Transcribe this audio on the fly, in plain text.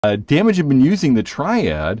Damage had been using the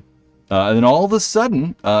Triad, and then all of a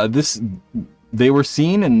sudden, they were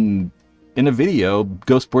seen in a video.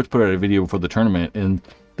 Ghost Sports put out a video before the tournament, and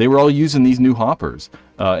they were all using these new hoppers,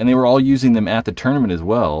 and they were all using them at the tournament as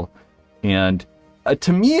well. And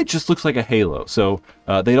to me, it just looks like a Halo. So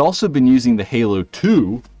they'd also been using the Halo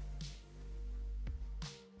 2,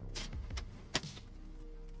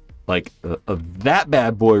 like that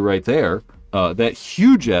bad boy right there, that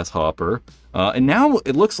huge ass hopper. And now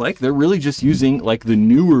it looks like they're really just using like the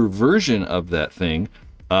newer version of that thing.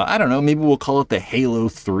 I don't know, maybe we'll call it the Halo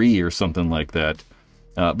 3 or something like that.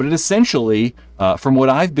 But it essentially, from what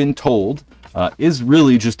I've been told, is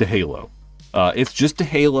really just a Halo. It's just a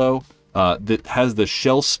Halo that has the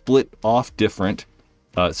shell split off different.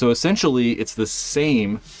 So essentially, it's the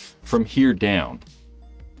same from here down.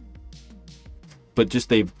 But just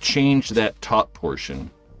they've changed that top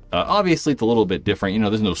portion. Obviously, it's a little bit different. You know,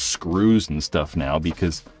 there's no screws and stuff now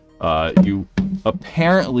because you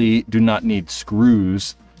apparently do not need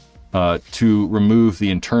screws to remove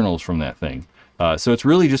the internals from that thing. So it's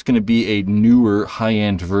really just going to be a newer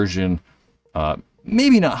high-end version.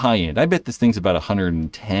 Maybe not high-end. I bet this thing's about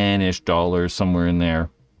 $110-ish, somewhere in there.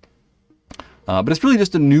 But it's really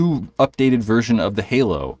just a new updated version of the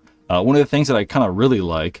Halo. One of the things that I kind of really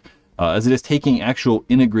like is it is taking actual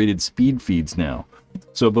integrated speed feeds now.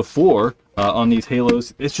 So before, on these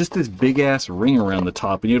Halos, it's just this big-ass ring around the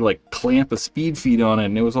top, and you had to like clamp a speed feed on it,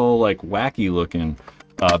 and it was all like wacky looking.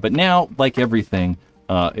 But now, like everything,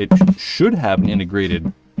 it should have an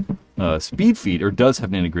integrated speed feed, or does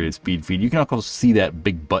have an integrated speed feed. You can also see that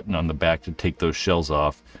big button on the back to take those shells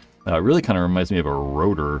off. It really kind of reminds me of a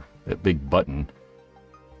rotor, that big button.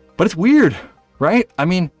 But it's weird, right? I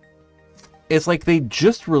mean, it's like they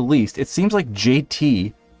just released, it seems like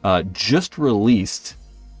JT just released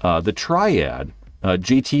the Triad.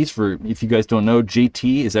 JT's, for, if you guys don't know,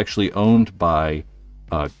 JT is actually owned by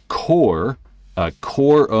Core.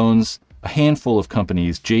 Core owns a handful of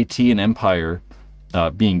companies, JT and Empire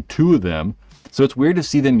being two of them. So it's weird to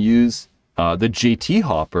see them use the JT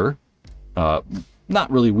hopper.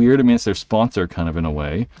 Not really weird, I mean, it's their sponsor kind of in a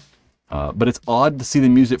way. But it's odd to see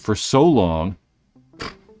them use it for so long.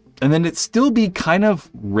 And then it still be kind of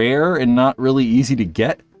rare and not really easy to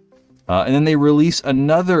get. And then they release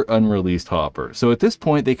another unreleased hopper. So at this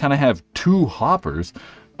point, they kind of have two hoppers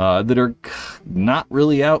that are not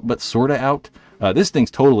really out, but sort of out. This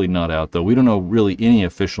thing's totally not out, though. We don't know really any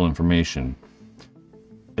official information.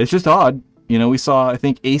 It's just odd. You know, we saw, I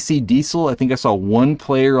think, AC Diesel. I think I saw one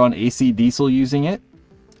player on AC Diesel using it.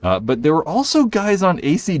 But there were also guys on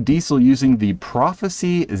AC Diesel using the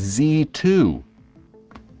Prophecy Z2.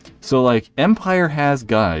 So, like, Empire has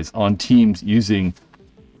guys on teams using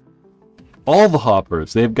all the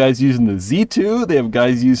hoppers. They have guys using the Z2. They have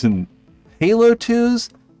guys using Halo 2s.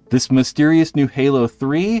 This mysterious new Halo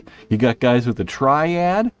 3. You got guys with the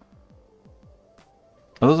Triad.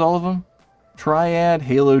 Are those all of them? Triad,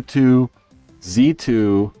 Halo 2,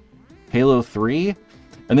 Z2, Halo 3.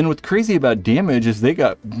 And then what's crazy about Damage is they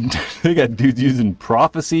got dudes using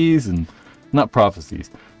prophecies and not prophecies,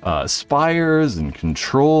 spires and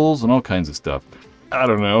controls and all kinds of stuff. I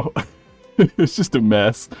don't know. It's just a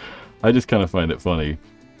mess. I just kind of find it funny.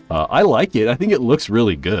 I like it. I think it looks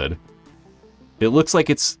really good. It looks like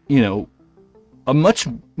it's, you know, a much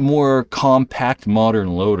more compact modern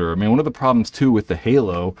loader. I mean, one of the problems too with the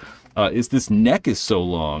Halo is this neck is so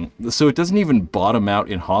long, so it doesn't even bottom out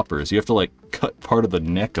in hoppers. You have to like cut part of the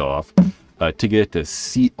neck off to get it to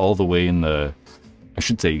seat all the way in the, I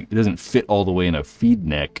should say, it doesn't fit all the way in a feed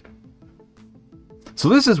neck. So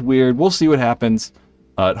this is weird. We'll see what happens.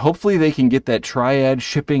 Hopefully they can get that Triad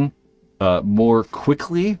shipping more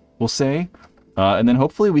quickly, we'll say. And then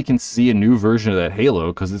hopefully we can see a new version of that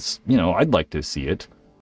Halo, because it's, you know, I'd like to see it.